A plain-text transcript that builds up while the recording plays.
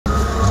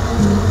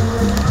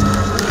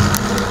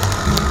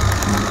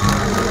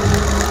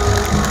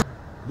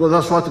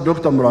Because that's what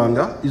Dr.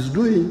 Muranga is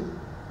doing.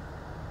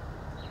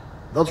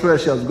 That's where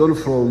she has gone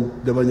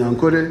from the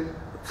Banyankore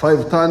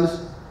 5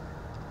 tons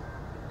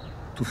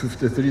to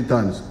 53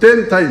 tons,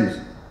 10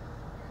 times.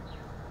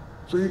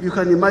 So you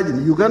can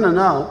imagine, Uganda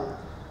now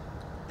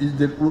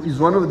is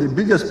one of the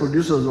biggest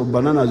producers of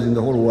bananas in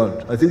the whole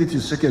world. I think it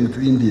is second to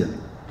India.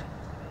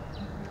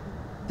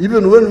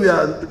 Even when we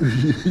are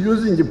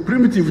using the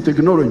primitive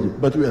technology,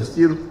 but we are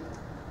still.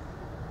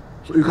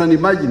 So you can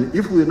imagine,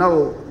 if we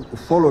now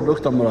follow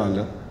Dr.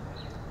 Muranga,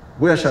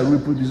 where shall we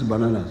put these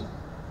bananas?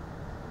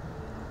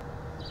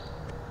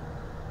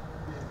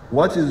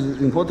 What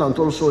is important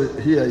also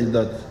here is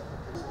that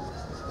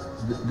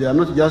they are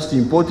not just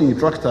importing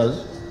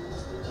tractors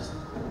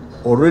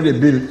already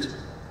built,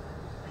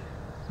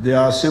 they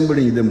are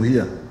assembling them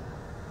here.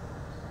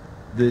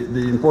 They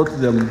import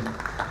them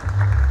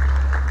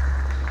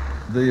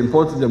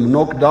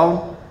knocked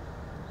down,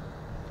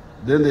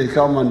 then they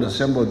come and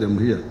assemble them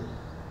here.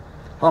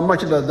 How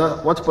much does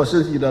that, what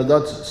percentage does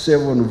that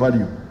save on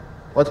value?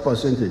 What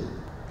percentage?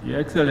 Your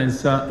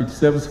Excellency, it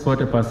saves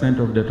 40%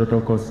 of the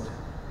total cost.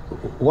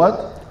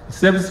 What? It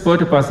saves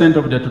 40%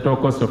 of the total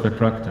cost of a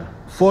tractor.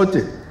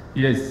 40?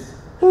 Yes.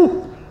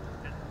 Ooh.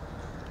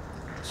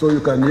 So you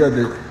can hear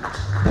the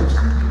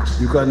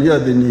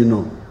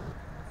Nino.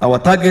 Our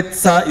target,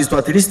 sir, is to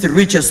at least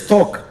reach a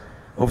stock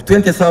of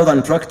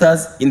 20,000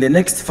 tractors in the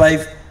next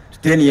 5 to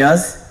 10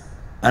 years,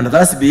 and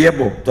thus be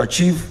able to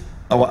achieve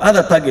our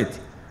other target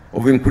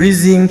of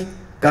increasing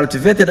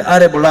cultivated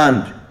arable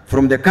land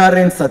from the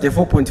current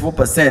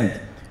 34.4%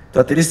 to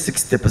at least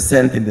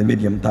 60% in the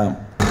medium term.